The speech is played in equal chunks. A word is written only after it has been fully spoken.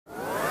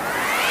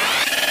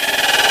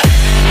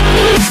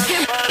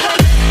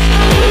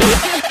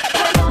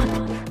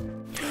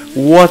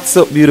What's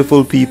up,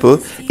 beautiful people?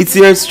 It's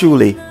yours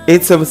truly,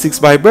 876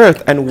 by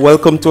birth, and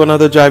welcome to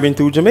another Driving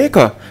Through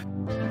Jamaica.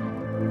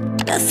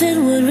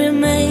 Nothing would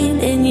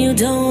remain and you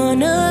don't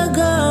wanna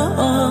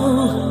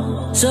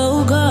go,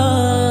 so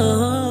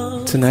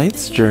go.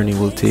 Tonight's journey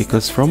will take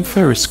us from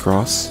Ferris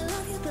Cross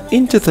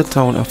into the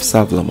town of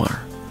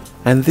Savanna-La-Mar,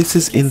 and this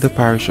is in the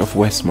parish of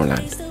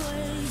Westmoreland.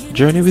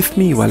 Journey with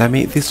me while I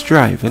make this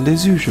drive, and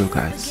as usual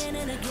guys,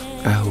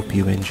 I hope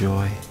you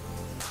enjoy.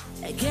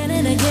 Again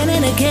and again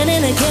and again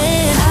and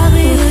again, I'll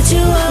be with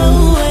you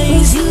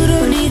always. You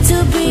don't need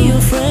to be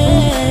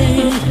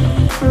afraid.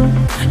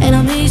 And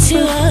I'll meet you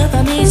up,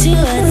 I'll meet you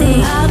at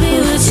the I'll be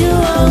with you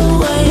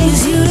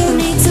always. You don't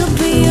need to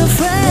be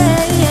afraid.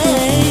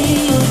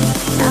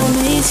 I'll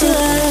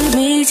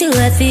meet you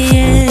at the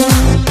end.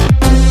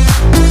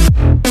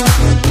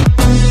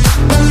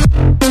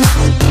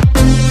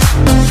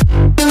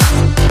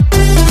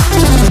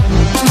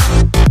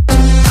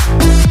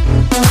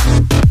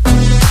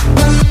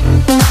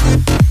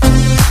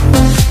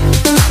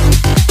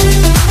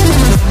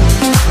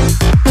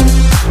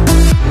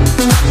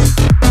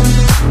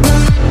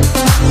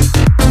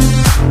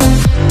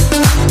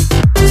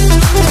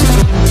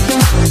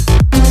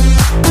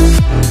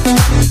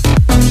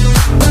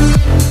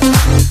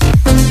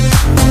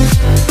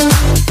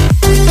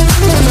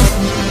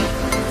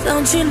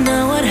 Don't you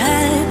know what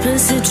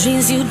happens to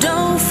dreams you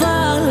don't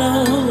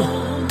follow?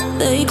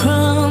 They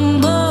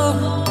crumble.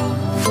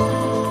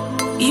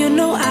 You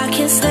know I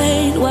can't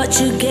stay what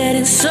you're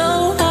getting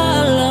so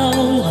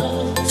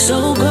hollow.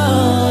 So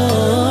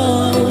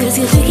go, cause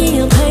you're thinking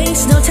your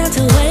pace, no time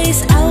to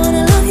waste. I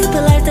wanna love you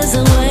but life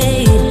doesn't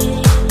wait.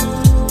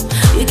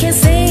 You can't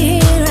stay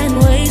here and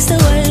waste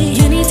away.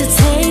 You need to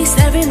taste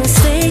every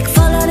mistake,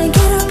 fall out and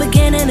get up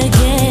again and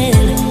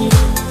again.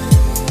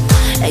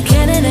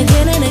 Again and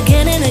again and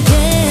again and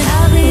again,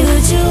 I'll be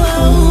with you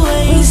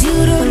always.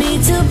 You don't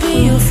need to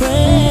be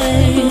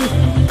afraid.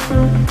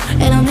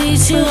 And I'll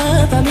meet you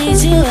up, I'll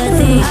meet you at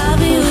the I'll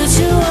be with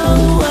you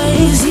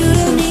always. You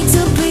don't need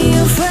to be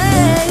afraid.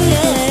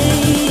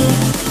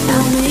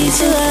 I'll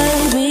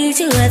meet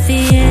you at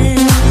the end.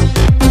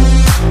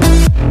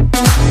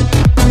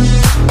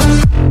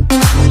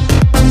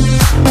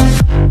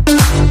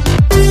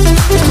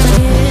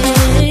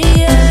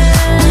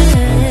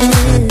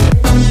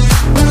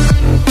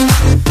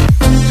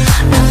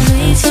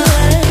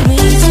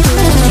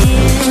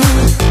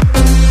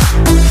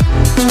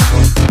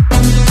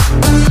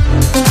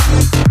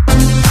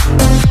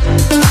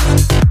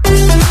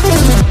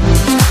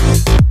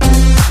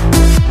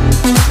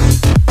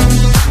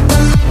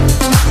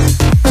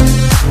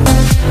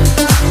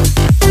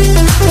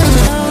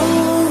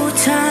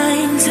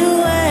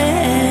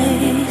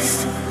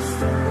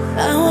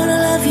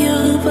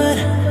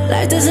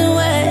 Life doesn't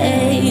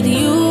wait,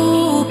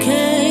 you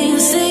can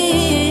see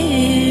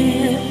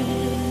it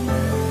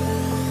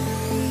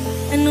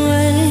and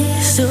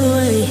waste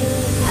away.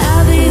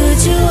 I'll be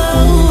with you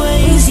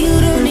always. You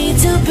don't need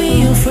to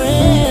be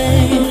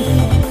afraid.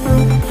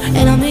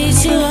 And I'll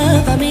meet you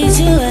up, I'll meet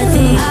you at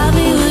the I'll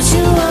be with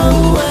you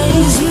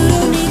always. You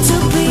don't need to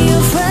be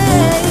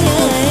afraid.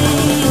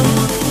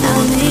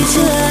 I'll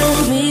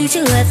meet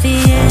you at the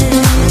end.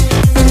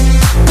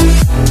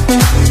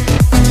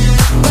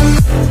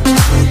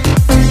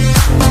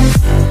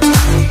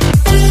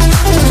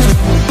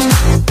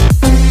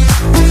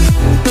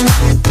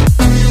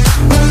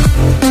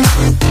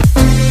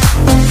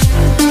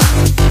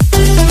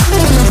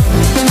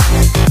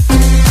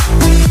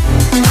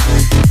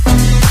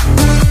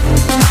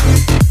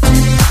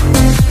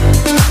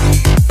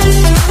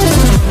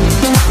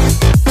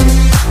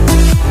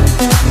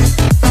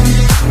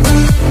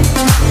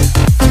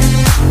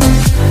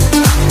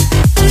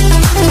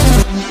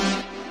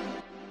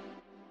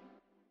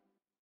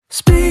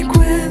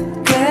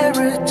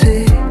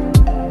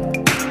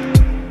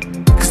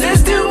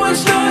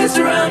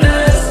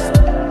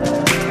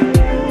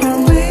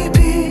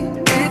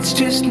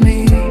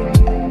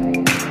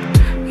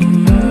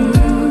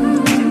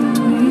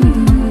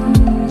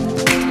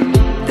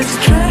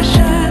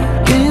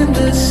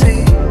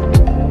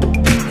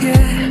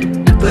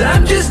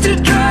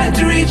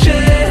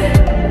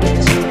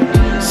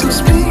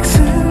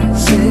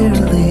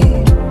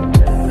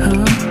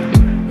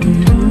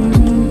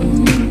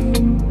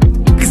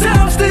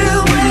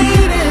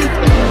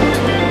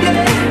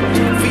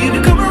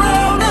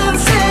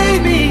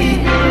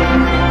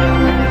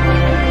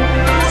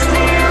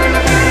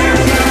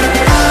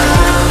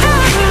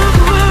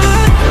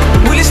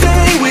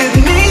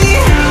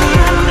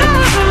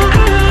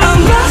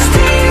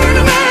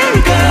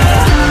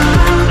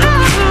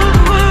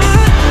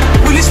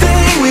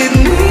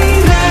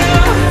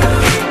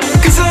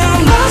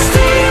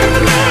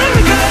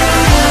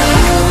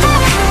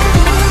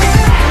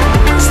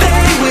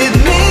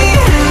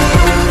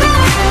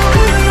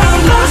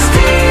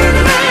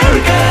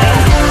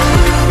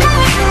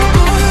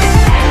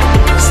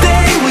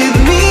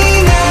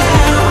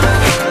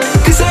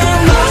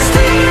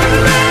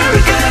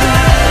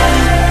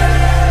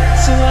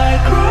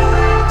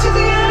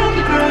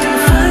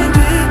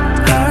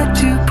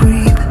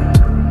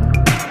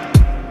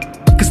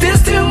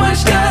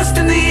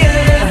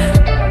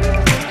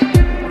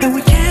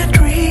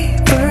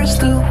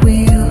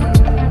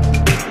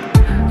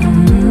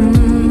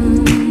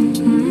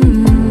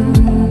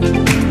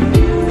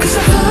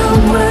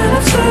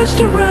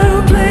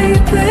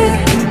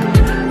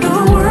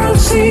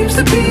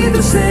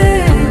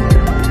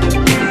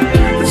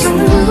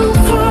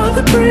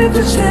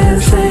 message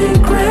that's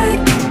sacred,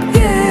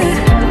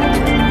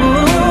 yeah.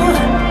 Ooh,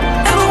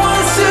 and I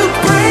want to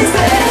praise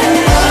it.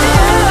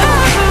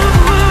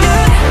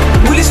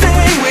 Will you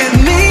stay with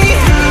me?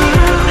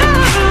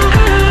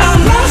 I'm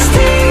lost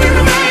in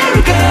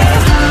America.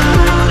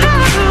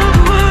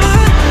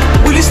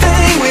 Will you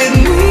stay with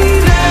me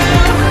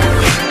now?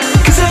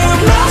 'Cause I'm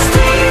lost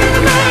in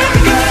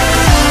America.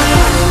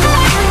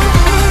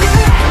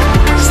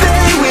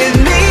 Stay with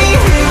me.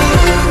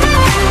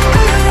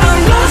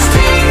 I'm lost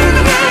in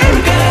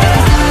America.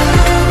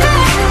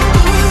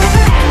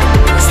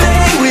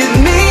 Stay with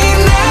me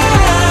now.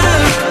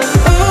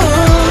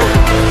 Ooh,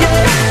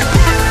 yeah.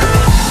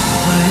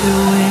 Wide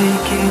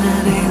awake in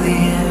an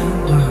alien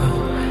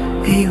world,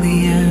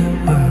 alien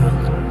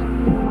world.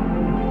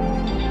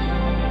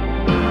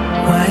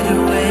 Wide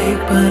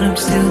awake, but I'm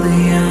still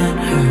the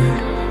unheard,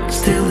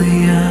 still the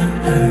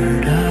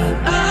unheard of.